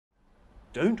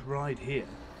Don't ride here.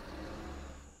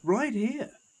 Ride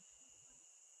here.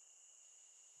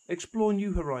 Explore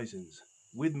new horizons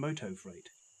with Moto Freight.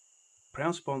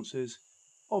 Proud sponsors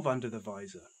of Under the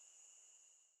Visor.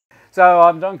 So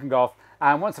I'm Duncan Gough,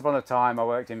 and once upon a time I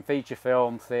worked in feature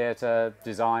film, theatre,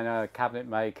 designer, cabinet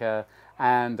maker,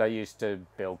 and I used to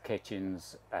build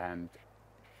kitchens and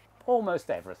almost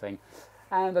everything.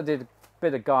 And I did a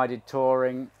bit of guided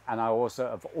touring, and I also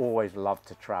have always loved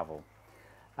to travel.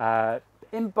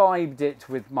 Imbibed it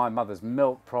with my mother's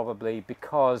milk probably,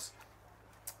 because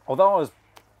although I was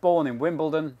born in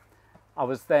Wimbledon, I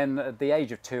was then, at the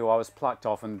age of 2, I was plucked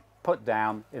off and put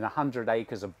down in 100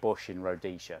 acres of bush in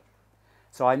Rhodesia.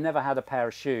 So I never had a pair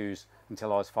of shoes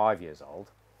until I was 5 years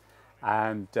old.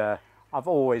 And I've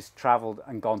always travelled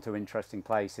and gone to interesting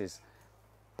places.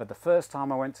 But the first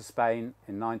time I went to Spain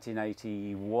in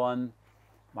 1981,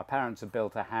 my parents had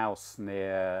built a house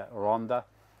near Ronda,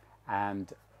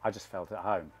 and I just felt at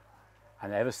home.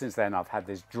 And ever since then I've had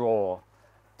this draw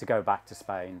to go back to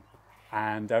Spain.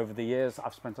 And over the years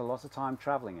I've spent a lot of time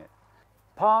travelling it.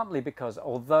 Partly because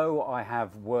although I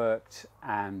have worked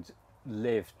and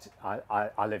lived,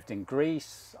 I lived in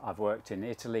Greece, I've worked in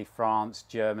Italy, France,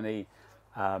 Germany,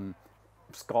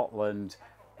 Scotland,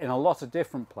 in a lot of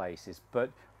different places. But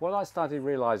what I started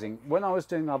realising, when I was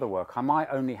doing other work, I might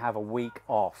only have a week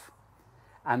off.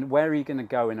 And where are you going to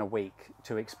go in a week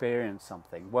to experience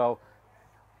something? Well,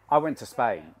 I went to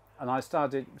Spain and I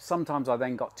started, sometimes I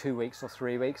then got 2 weeks or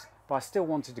 3 weeks, but I still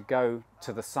wanted to go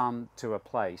to the sun, to a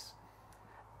place.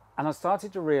 And I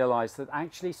started to realise that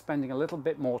actually spending a little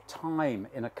bit more time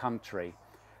in a country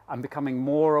and becoming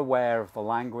more aware of the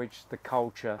language, the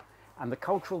culture, and the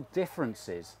cultural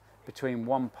differences between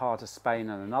one part of Spain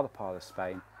and another part of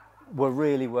Spain were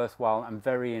really worthwhile and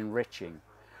very enriching.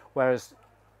 Whereas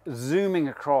zooming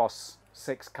across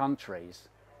 6 countries,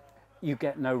 you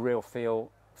get no real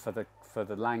feel for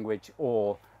the language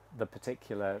or the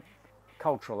particular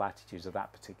cultural attitudes of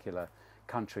that particular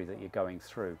country that you're going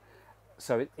through.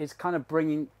 So it's kind of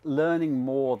learning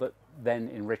more that then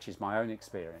enriches my own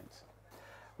experience.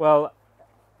 Well,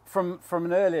 from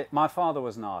an early, my father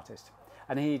was an artist,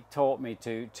 and he taught me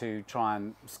to try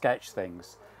and sketch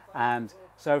things. And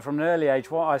so from an early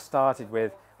age, what I started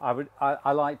with,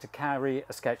 I like to carry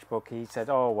a sketchbook. He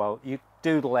said, oh, well, you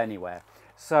doodle anywhere.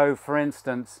 So for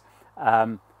instance,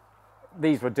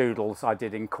 these were doodles I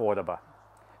did in Cordoba.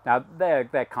 Now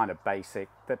they're kind of basic.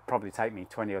 They probably take me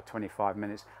 20 or 25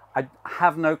 minutes. I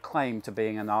have no claim to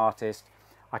being an artist.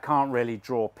 I can't really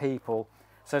draw people.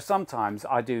 So sometimes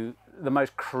I do the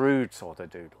most crude sort of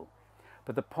doodle.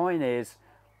 But the point is,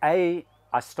 A,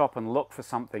 I stop and look for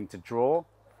something to draw,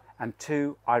 and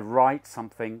 2, I write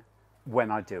something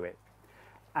when I do it.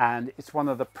 And it's one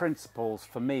of the principles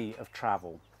for me of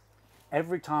travel.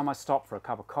 Every time I stop for a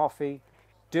cup of coffee,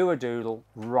 do a doodle,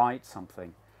 write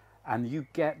something. And you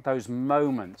get those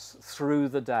moments through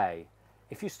the day.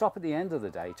 If you stop at the end of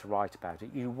the day to write about it,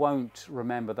 you won't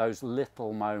remember those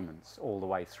little moments all the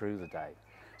way through the day.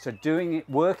 So doing it,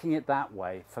 working it that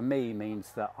way, for me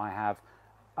means that I have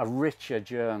a richer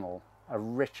journal, a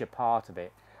richer part of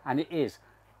it. And it is,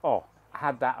 oh, I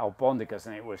had that albondigas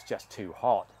and it was just too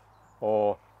hot.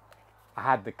 Or I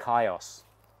had the chaos.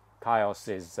 Chaos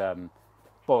is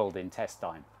boiled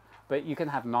intestine. But you can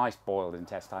have nice boiled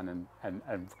intestine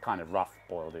and kind of rough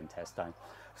boiled intestine.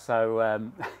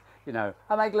 So, you know,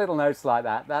 I make little notes like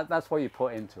that. That's what you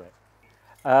put into it.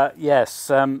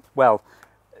 Yes, well,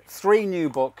 3 new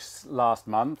books last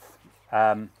month.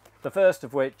 The first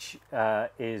of which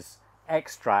is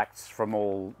extracts from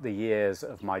all the years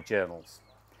of my journals.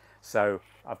 So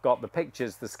I've got the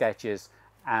pictures, the sketches,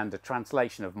 and a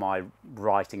translation of my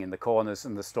writing in the corners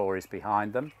and the stories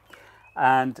behind them.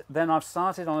 And then I've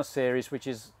started on a series which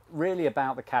is really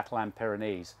about the Catalan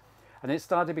Pyrenees. And it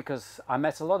started because I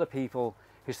met a lot of people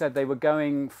who said they were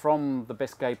going from the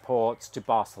Biscay ports to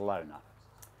Barcelona.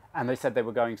 And they said they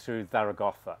were going through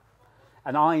Zaragoza.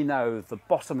 And I know the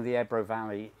bottom of the Ebro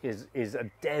Valley is a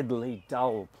deadly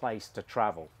dull place to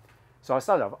travel. So I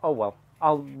started off, oh well,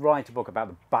 I'll write a book about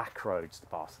the back roads to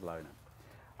Barcelona.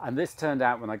 And this turned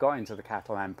out, when I got into the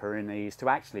Catalan Pyrenees, to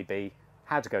actually be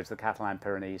how to go to the Catalan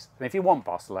Pyrenees. And if you want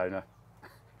Barcelona,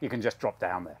 you can just drop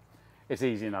down there. It's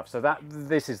easy enough. So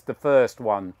this is the first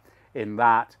one in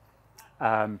that.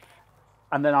 And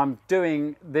then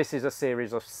this is a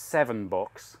series of 7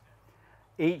 books.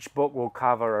 Each book will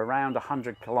cover around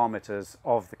 100 kilometers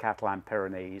of the Catalan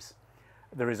Pyrenees.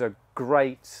 There is a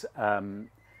great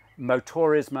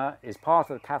Motorisme is part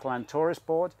of the Catalan Tourist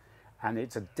Board, and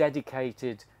it's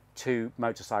dedicated to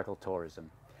motorcycle tourism.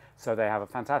 So they have a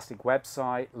fantastic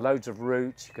website, loads of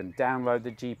routes, you can download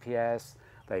the GPS,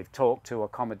 They've talked to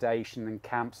accommodation and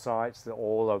campsites that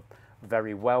all are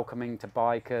very welcoming to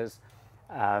bikers.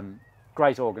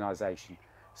 Great organisation.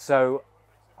 So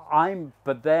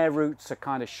but their routes are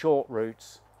kind of short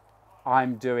routes.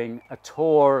 I'm doing a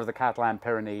tour of the Catalan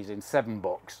Pyrenees in 7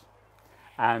 books.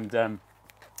 And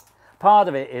part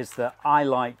of it is that I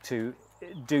like to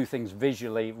do things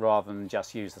visually rather than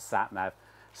just use the sat nav.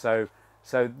 So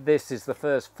this is the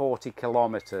first 40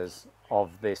 kilometers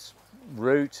of this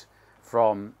route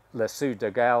from Le Sud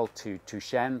de Gough to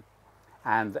Touchen,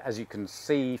 and as you can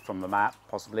see from the map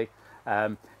possibly,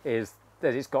 is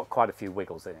that it's got quite a few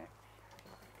wiggles in it.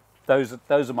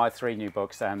 Those are my 3 new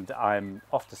books, and I'm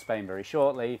off to Spain very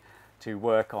shortly to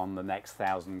work on the next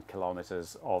 1,000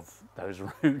 kilometers of those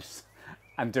routes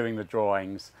and doing the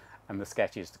drawings and the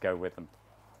sketches to go with them.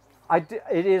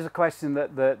 It is a question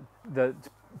that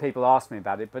people ask me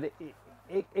about it, but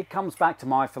it comes back to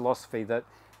my philosophy that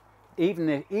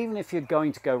even if you're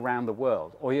going to go around the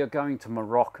world or you're going to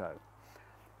Morocco,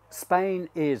 Spain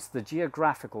is the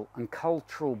geographical and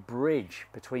cultural bridge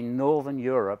between Northern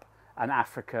Europe and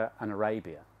Africa and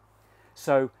Arabia.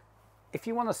 So if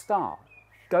you want to start,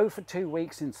 go for 2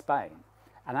 weeks in Spain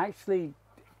and actually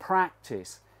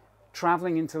practice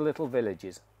traveling into little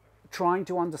villages, trying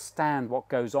to understand what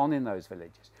goes on in those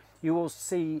villages. You will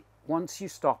see, once you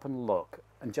stop and look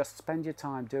and just spend your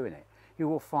time doing it, you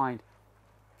will find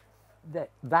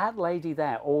that that lady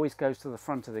there always goes to the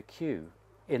front of the queue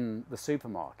in the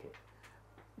supermarket.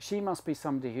 She must be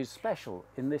somebody who's special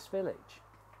in this village.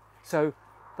 So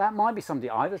that might be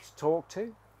somebody either to talk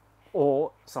to,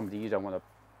 or somebody you don't want to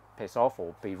piss off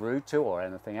or be rude to or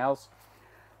anything else.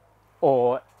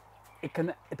 Or it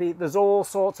can be, there's all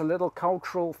sorts of little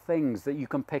cultural things that you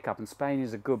can pick up, and Spain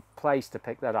is a good place to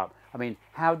pick that up. I mean,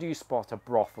 how do you spot a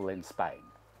brothel in Spain?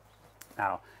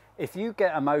 Now, if you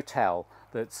get a motel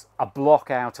that's a block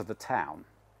out of the town,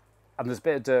 and there's a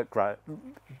bit of dirt growth,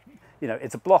 you know,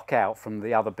 it's a block out from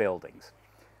the other buildings,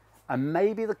 and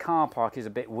maybe the car park is a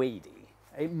bit weedy,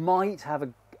 it might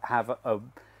have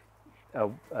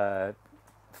a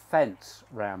fence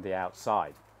round the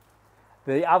outside.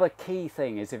 The other key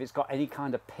thing is if it's got any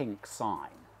kind of pink sign,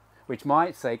 which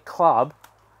might say club,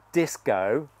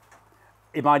 disco,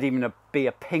 it might even be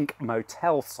a pink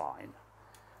motel sign,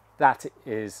 that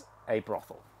is a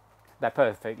brothel. They're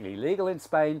perfectly legal in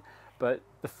Spain, but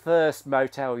the first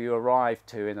motel you arrive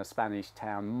to in a Spanish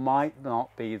town might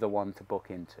not be the one to book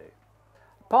into.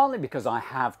 Partly because I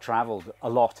have travelled a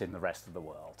lot in the rest of the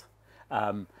world.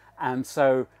 And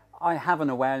so I have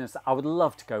an awareness that I would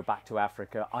love to go back to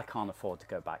Africa. I can't afford to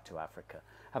go back to Africa.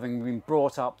 Having been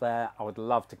brought up there, I would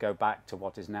love to go back to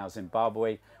what is now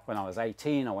Zimbabwe. When I was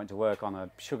 18, I went to work on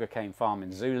a sugarcane farm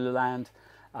in Zululand.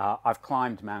 I've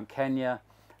climbed Mount Kenya.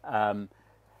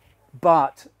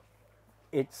 But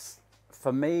it's,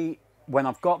 for me, when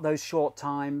I've got those short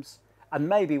times, and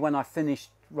maybe when I finish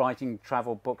writing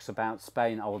travel books about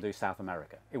Spain, I will do South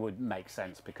America. It would make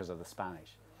sense because of the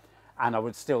Spanish. And I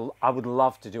would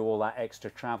love to do all that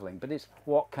extra traveling, but it's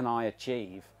what can I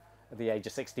achieve at the age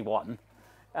of 61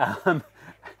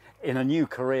 in a new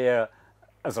career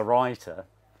as a writer?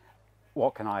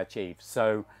 What can I achieve?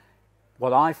 So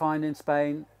what I find in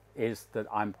Spain is that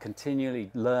I'm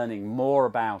continually learning more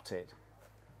about it,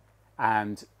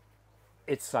 and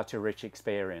it's such a rich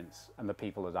experience, and the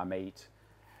people that I meet.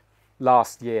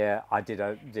 Last year I did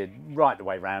right the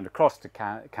way round across to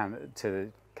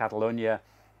Catalonia,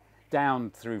 down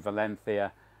through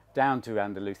Valencia, down to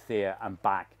Andalusia and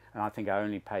back, and I think I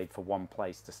only paid for one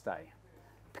place to stay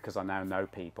because I now know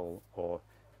people. Or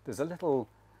there's a little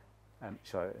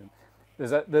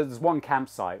there's one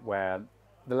campsite where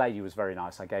the lady was very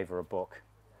nice. I gave her a book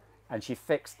and she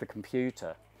fixed the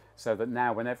computer so that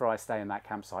now whenever I stay in that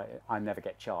campsite I never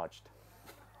get charged.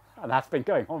 And that's been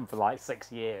going on for like 6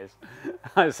 years.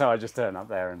 So I just turn up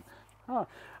there and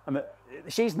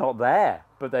she's not there,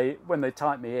 but when they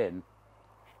type me in,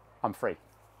 I'm free.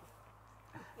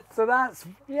 So that's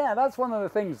one of the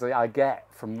things that I get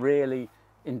from really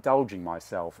indulging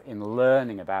myself in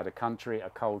learning about a country,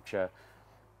 a culture,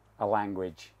 a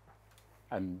language,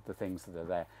 and the things that are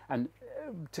there. And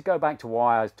to go back to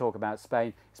why I talk about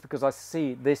Spain, it's because I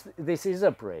see this is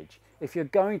a bridge. If you're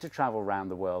going to travel around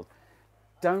the world,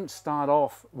 don't start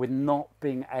off with not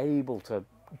being able to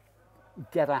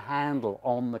get a handle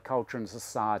on the culture and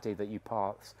society that you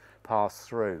pass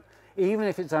through. Even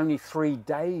if it's only 3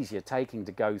 days you're taking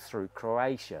to go through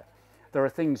Croatia, there are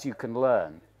things you can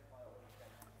learn.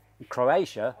 In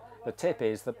Croatia, the tip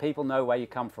is that people know where you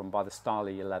come from by the style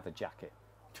of your leather jacket.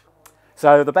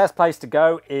 So the best place to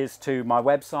go is to my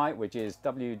website, which is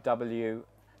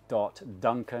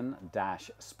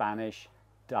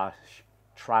www.duncan-spanish-com.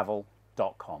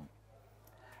 travel.com.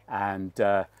 And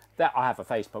that I have a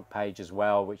Facebook page as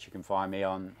well, which you can find me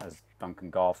on as Duncan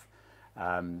Gough.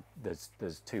 There's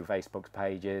 2 Facebook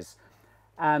pages,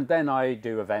 and then I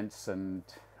do events and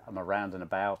I'm around and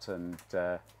about, and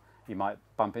you might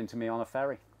bump into me on a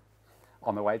ferry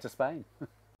on the way to Spain.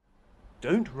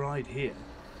 Don't ride here.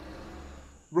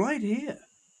 Ride here.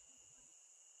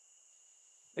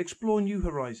 Explore new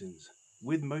horizons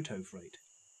with Moto Freight.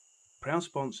 Proud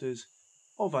sponsors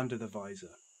of Under the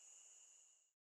Visor.